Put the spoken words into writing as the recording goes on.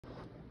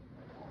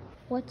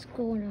What's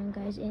going on,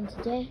 guys? And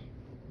today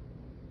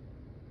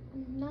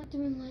I'm not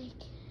doing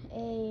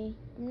I'm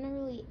not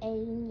really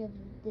editing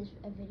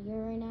a video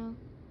right now,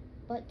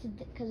 but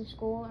because of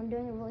school, I'm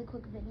doing a really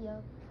quick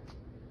video.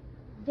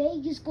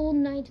 Vegas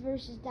Golden Knights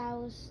versus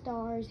Dallas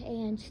Stars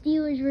and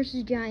Steelers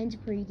versus Giants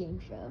pregame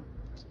show.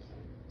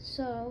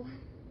 So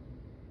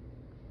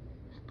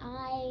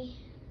I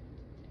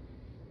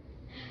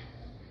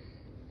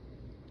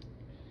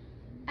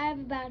have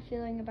a bad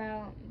feeling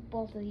about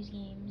both of these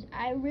games.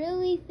 I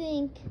really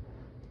think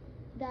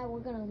that we're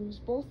going to lose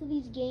both of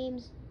these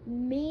games.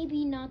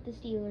 Maybe not the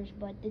Steelers,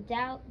 but the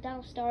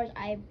Dallas Stars,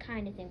 I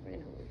kind of think we're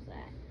going to lose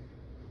that.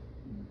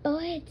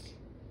 But,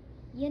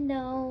 you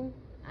know,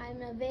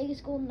 I'm a Vegas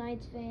Golden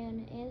Knights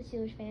fan and a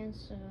Steelers fan,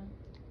 so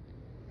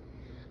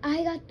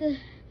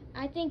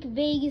I think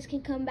Vegas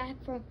can come back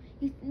from,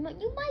 you might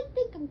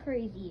think I'm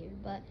crazy here,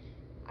 but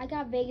I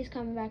got Vegas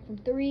coming back from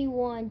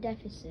 3-1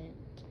 deficit.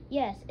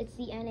 Yes, it's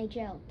the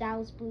NHL.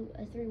 Dallas blew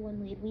a 3-1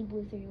 lead. We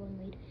blew a 3-1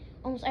 lead.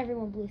 Almost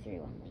everyone blew a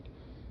 3-1 lead.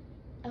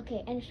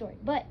 Okay, end of story.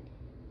 But,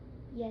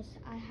 yes,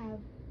 I have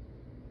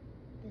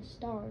the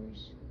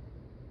Stars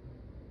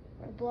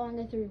blowing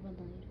a 3-1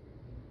 lead.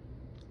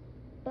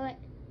 But,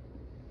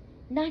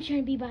 not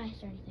trying to be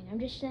biased or anything. I'm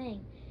just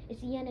saying,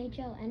 it's the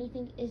NHL.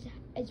 Anything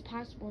is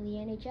possible in the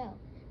NHL.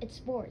 It's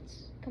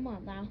sports. Come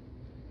on now.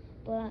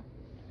 But,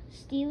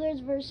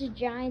 Steelers versus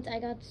Giants,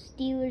 I got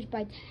Steelers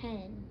by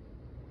 10.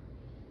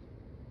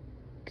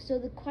 So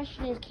the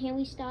question is, can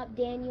we stop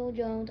Daniel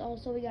Jones?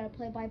 Also, we got a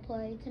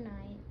play-by-play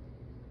tonight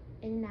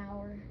in an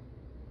hour.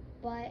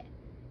 But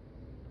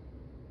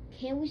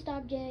can we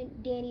stop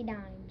Danny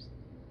Dimes?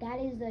 That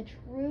is the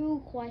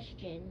true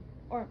question.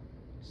 Or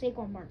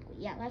Saquon Barkley.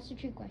 Yeah, that's the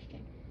true question.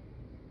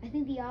 I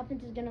think the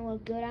offense is going to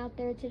look good out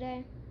there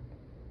today.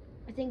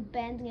 I think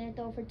Ben's going to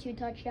throw for 2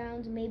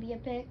 touchdowns, maybe a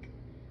pick.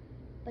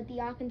 But the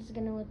offense is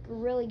going to look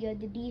really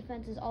good. The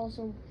defense is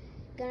also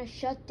going to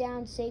shut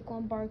down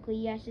Saquon Barkley.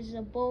 Yes, this is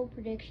a bold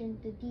prediction.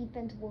 The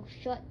defense will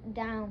shut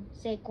down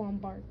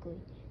Saquon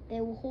Barkley. They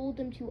will hold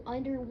him to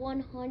under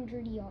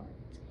 100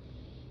 yards.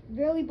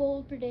 Very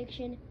bold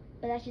prediction,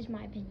 but that's just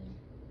my opinion.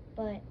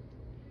 But,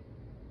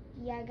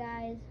 yeah,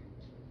 guys.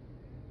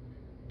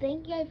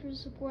 Thank you guys for the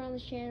support on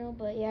this channel.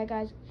 But, yeah,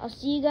 guys, I'll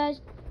see you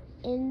guys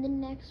in the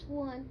next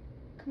one.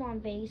 Come on,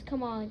 Vegas.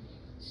 Come on.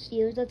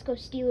 Steelers, let's go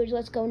Steelers.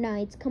 Let's go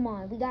Knights. Come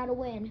on. We got to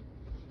win.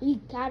 We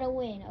got to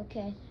win.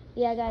 Okay.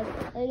 Yeah,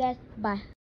 guys. Bye.